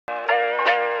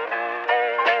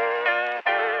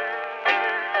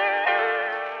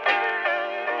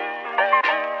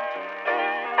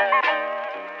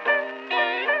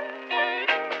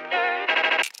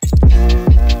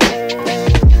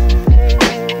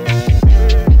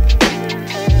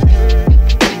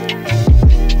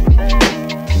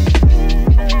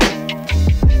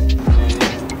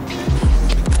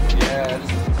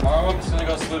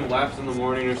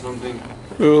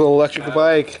Ooh, electric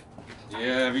bike.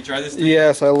 Yeah, have you tried this thing?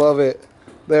 Yes, I love it.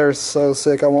 They're so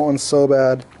sick. I want one so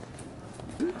bad.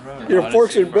 Your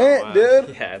forks are bent,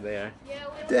 dude. Yeah, they are.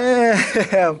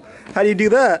 Damn. How do you do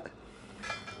that?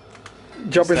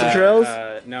 Jumping some trails?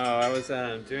 No, I was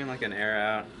doing like an air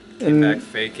out, came back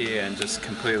fakie, and just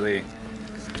completely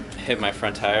hit my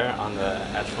front tire on the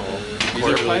actual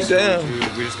quarter pipe. Damn.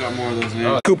 Dude, we just got more of those in.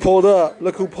 Look who pulled up.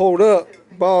 Look who pulled up.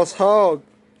 Boss Hog.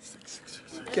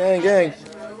 Gang, gang.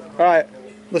 Alright.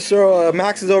 Let's show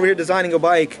Max is over here designing a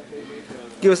bike.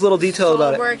 Give us a little detail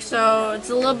about it. Work, so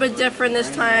it's a little bit different this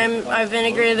time. I've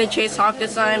integrated the Chase Hawk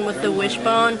design with the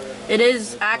wishbone. It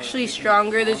is actually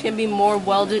stronger. There's going to be more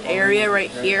welded area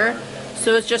right here.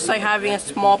 So it's just like having a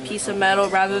small piece of metal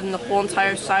rather than the whole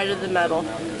entire side of the metal.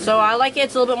 So I like it.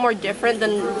 It's a little bit more different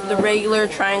than the regular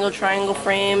triangle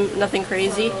frame. Nothing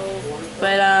crazy.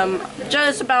 But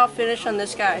just about finished on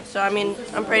this guy. So I mean,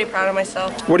 I'm pretty proud of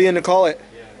myself. What are you going to call it?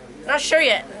 Not sure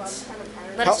yet.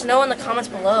 Let us know in the comments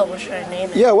below. What should I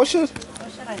name it? Yeah, What should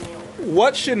I name it?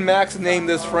 What should Max name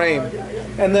this frame?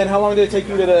 And then how long did it take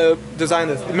you to design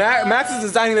this? Max is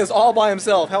designing this all by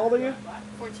himself. How old are you?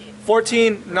 14.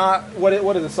 14, not, what is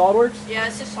it, SolidWorks? Yeah,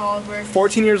 it's just SolidWorks.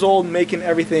 14 years old, making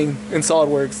everything in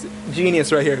SolidWorks.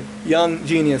 Genius right here. Young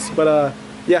genius. But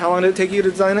yeah, how long did it take you to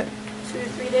design it? 2 to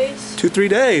 3 days. 2-3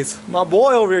 days. My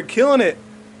boy over here killing it.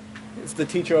 It's the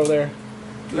teacher over there.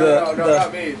 No,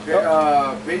 not me.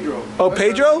 Pedro. Oh,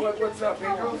 Pedro? What's up,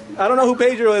 Pedro? I don't know who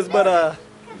Pedro is, but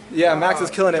yeah, Max is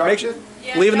killing it. Make sure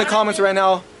leave in the comments right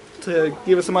now to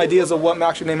give us some ideas of what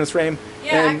Max should name his frame.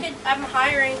 Yeah, I'm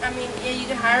hiring. I mean, yeah, you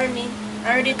can hire me.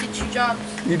 I already did 2 jobs.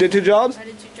 You did 2 jobs? I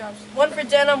did 2 jobs. One for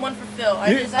denim, one for Phil.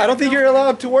 I don't think you're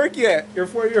allowed to work yet. You're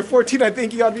 14. I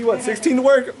think you gotta be what, 16 to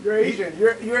work? You're Asian.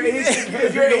 You're Asian.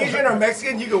 If you're Asian or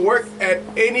Mexican, you can work at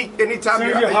any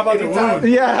time. How about the wound?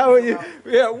 Yeah, how are you?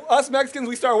 Yeah, us Mexicans,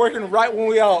 we start working right when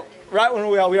we out. Right when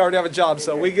we out, we already have a job,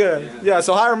 so we good. Yeah,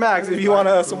 so hire Max if you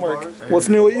want some work. What's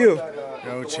new with you?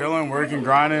 Yo, chilling, working,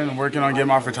 grinding, working on getting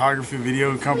my photography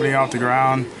video company off the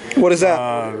ground. What is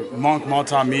that? Monk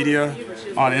Multimedia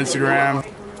on Instagram.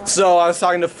 So I was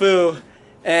talking to Fu,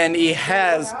 and he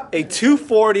has a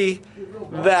 240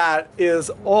 that is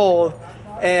old,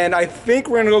 and I think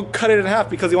we're gonna go cut it in half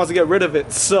because he wants to get rid of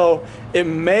it. So it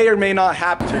may or may not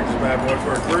happen. Take this bad boy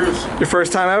for a cruise. Your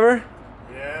first time ever?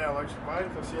 Yeah, electric bike.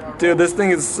 Let's see how it Dude, rolls. this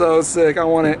thing is so sick. I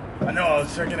want it. I know. I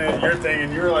was checking at your thing,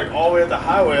 and you were like all the way at the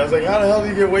highway. I was like, how the hell do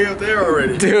you get way up there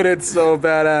already? Dude, it's so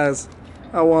badass.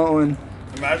 I want one.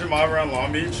 Imagine mine around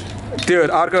Long Beach. Dude,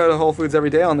 I'd go to Whole Foods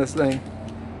every day on this thing.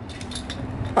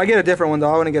 I get a different one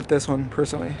though. I want to get this one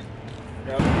personally.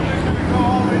 Yeah, go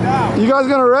all the way down. You guys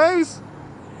gonna race?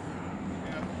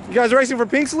 You guys racing for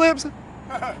pink slips?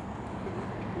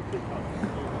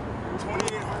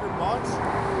 2,800 bucks.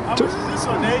 How much is this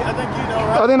one, Nate? I think you know,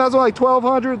 right? I think that's like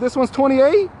 1,200. This one's 28.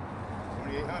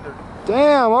 2,800.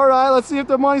 Damn. All right. Let's see if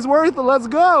the money's worth it. Let's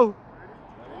go.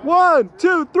 1,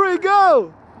 2, 3,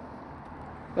 go.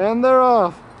 And they're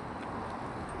off.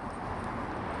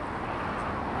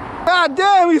 God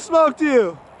damn, he smoked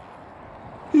you.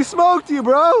 He smoked you,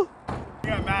 bro. He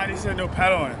got mad. He said no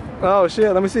pedaling. Oh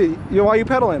shit. Let me see. Why are you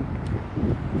pedaling?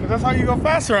 Because that's how you go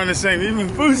faster on this thing. Even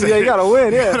Foos. Yeah, you gotta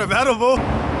win. Yeah. You gotta pedal, bull.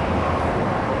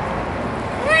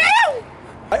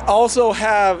 I also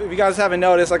have, if you guys haven't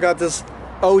noticed, I got this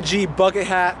OG bucket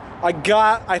hat. I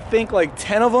think like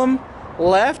 10 of them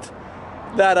left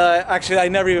that actually I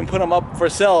never even put them up for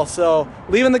sale. So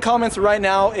leave in the comments right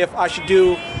now if I should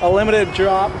do a limited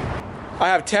drop. I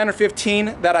have 10 or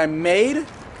 15 that I made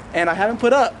and I haven't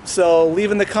put up. So leave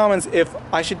in the comments if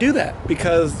I should do that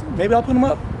because maybe I'll put them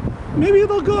up. Maybe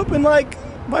they'll go up in like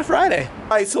by Friday. All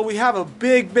right, so we have a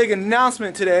big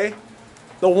announcement today.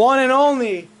 The one and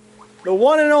only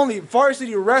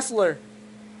varsity wrestler,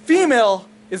 female,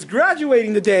 is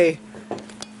graduating today.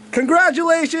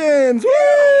 Congratulations! Woo!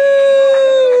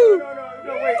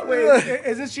 No, wait.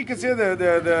 Is this she considered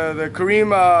the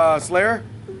Kareem Slayer?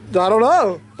 I don't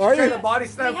know. Are you? The body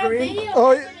slam We have Kareem? video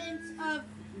Oh, evidence of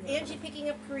Angie picking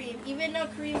up Kareem, even though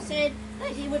Kareem said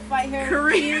that he would fight her.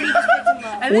 Kareem just picked him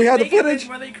up. We had the footage.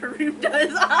 More than Kareem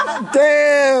does.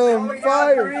 Damn!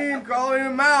 Fire! Kareem calling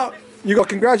him out. You go.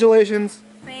 Congratulations.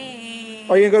 Thanks.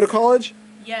 Are you gonna go to college?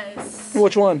 Yes.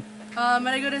 Which one? I'm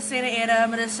gonna go to Santa Ana.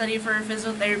 I'm gonna study for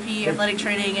physiotherapy, athletic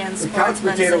training, and Couch sports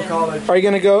Potato medicine. College. Are you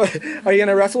gonna go? Are you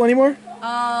gonna wrestle anymore?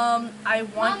 I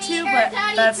want to, but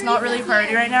that's not really a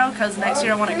priority right now because next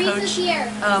year I want to coach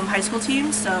high school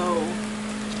teams. So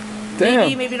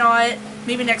Damn. maybe not.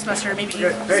 Maybe next semester. Maybe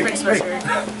spring semester.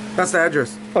 That's the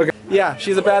address. Okay. Yeah,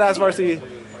 she's a badass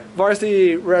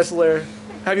varsity wrestler.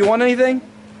 Have you won anything?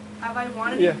 Have I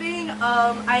won Yeah. anything?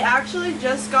 I actually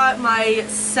just got my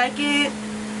second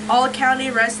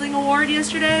All-County Wrestling Award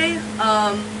yesterday.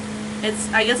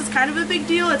 I guess it's kind of a big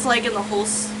deal. It's like in the whole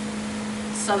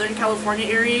Southern California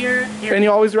area. And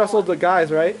you always wrestled the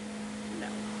guys, right?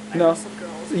 I No. wrestled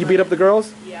girls, You beat up the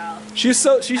girls? Yeah. She's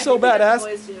so I think the badass.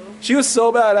 boys do. She was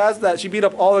so badass that she beat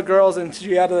up all the girls, and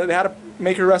they had to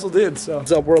make her wrestle dudes. So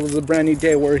what's up, world? It's a brand new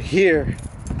day. We're here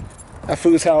at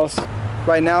Foo's house.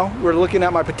 Right now, we're looking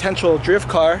at my potential drift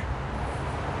car.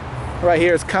 Right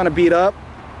here, it's kind of beat up,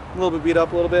 a little bit beat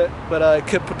up a little bit, but it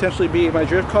could potentially be my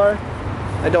drift car.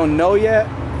 I don't know yet,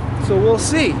 so we'll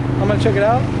see. I'm gonna check it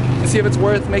out and see if it's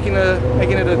worth making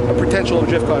it a potential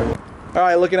drift car. All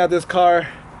right, looking at this car,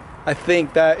 I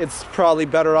think that it's probably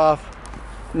better off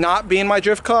not being my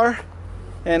drift car,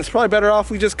 and it's probably better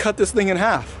off we just cut this thing in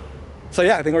half. So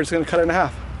yeah, I think we're just gonna cut it in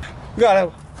half. We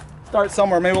gotta start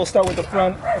somewhere. Maybe we'll start with the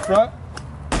front.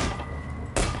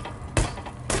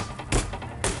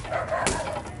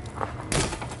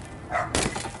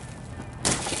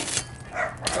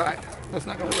 All right, that's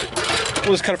not gonna work.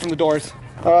 We'll just cut it from the doors.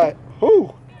 All right,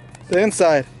 whoo, the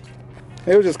inside.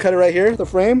 Maybe we'll just cut it right here, the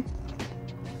frame.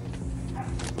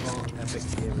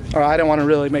 All right, I don't want to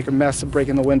really make a mess of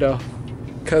breaking the window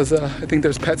because I think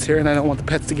there's pets here and I don't want the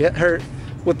pets to get hurt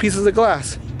with pieces of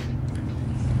glass.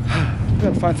 We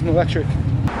gotta find some electric.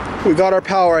 We got our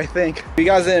power, I think. If you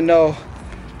guys didn't know,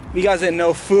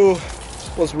 Foo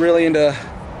was really into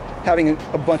having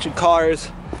a bunch of cars.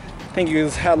 I think he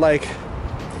had like,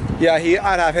 yeah,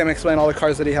 I'd have him explain all the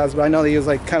cars that he has, but I know that he was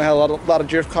like kind of had a lot of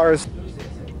drift cars.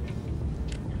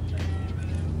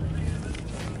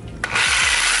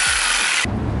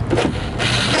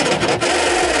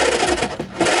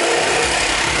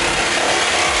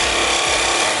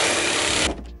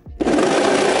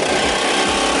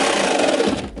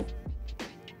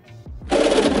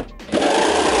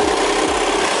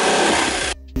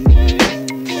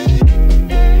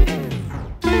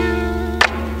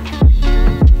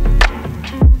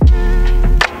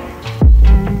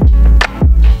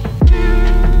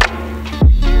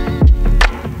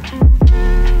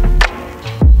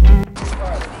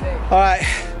 Alright,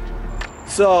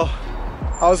 so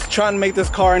I was trying to make this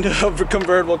car into a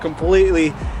convertible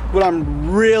completely, but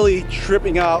I'm really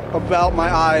tripping out about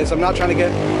my eyes. I'm not trying to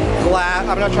get glass,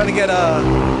 I'm not trying to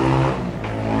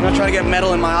get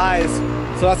metal in my eyes.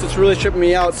 So that's what's really tripping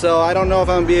me out. So I don't know if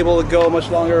I'm gonna be able to go much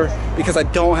longer because I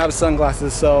don't have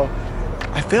sunglasses. So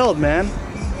I failed, man.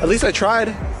 At least I tried.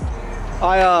 You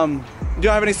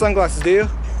don't have any sunglasses, do you?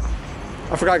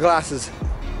 I forgot glasses.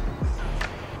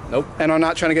 Nope. And I'm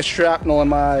not trying to get shrapnel in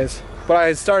my eyes. But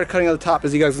I started cutting at the top,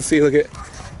 as you guys can see. Look at,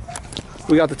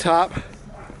 we got the top.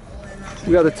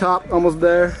 We got the top almost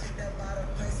there.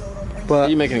 But Are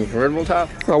you making a convertible top?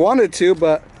 I wanted to,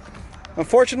 but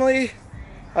unfortunately,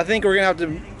 I think we're gonna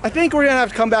have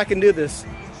to come back and do this.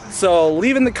 So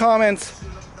leave in the comments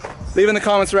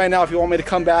right now if you want me to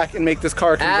come back and make this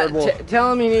car a convertible.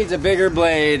 Tell him he needs a bigger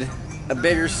blade, a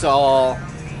bigger saw,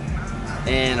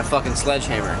 and a fucking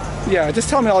sledgehammer. Yeah, just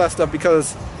tell me all that stuff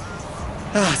because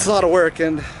it's a lot of work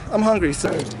and I'm hungry.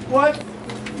 So. What?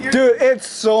 Dude, it's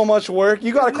so much work.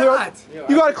 You gotta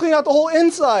clean out the whole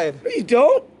inside. You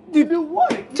don't? You do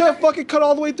what? To fucking cut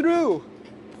all the way through.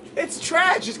 It's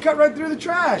trash. Just cut right through the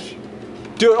trash.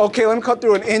 Dude, okay, let me cut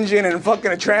through an engine and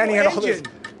fucking a tranny and all this.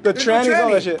 The trannies,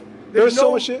 all that shit. There's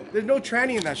so much shit. There's no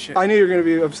tranny in that shit. I knew you were gonna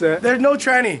be upset. There's no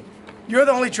tranny. You're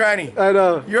the only tranny. I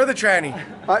know. You're the tranny.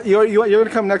 You're gonna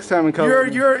come next time and cover.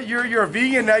 You're a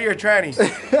vegan, now you're a tranny.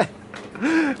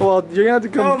 Well, you're gonna have to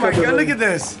come. Oh my god, look at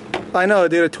this. I know,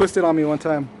 dude. It twisted on me one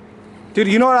time. Dude,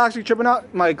 you know what actually tripping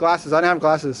out? My glasses. I didn't have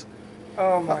glasses.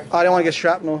 Oh my. I didn't want to get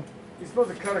shrapnel. You're supposed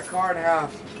to cut a car in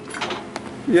half.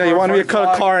 Yeah, you wanted me to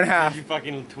cut a car in half. You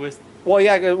fucking twist. Well,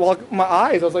 yeah. Well, my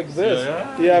eyes. I was like this.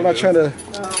 Yeah, I'm not trying to.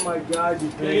 Oh my god, you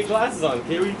Get your glasses on.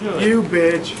 Okay, what are you doing? You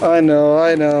bitch. I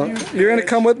know. You're gonna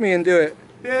come with me and do it.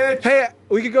 Bitch. Hey,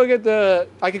 we could go get the.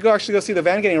 I could actually go see the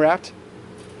van getting wrapped.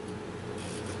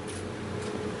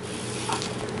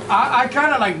 I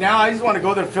kind of like now. I just want to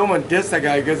go there and film and diss that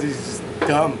guy because he's just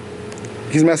dumb.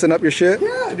 He's messing up your shit.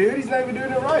 Yeah, dude. He's not even doing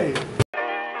it right.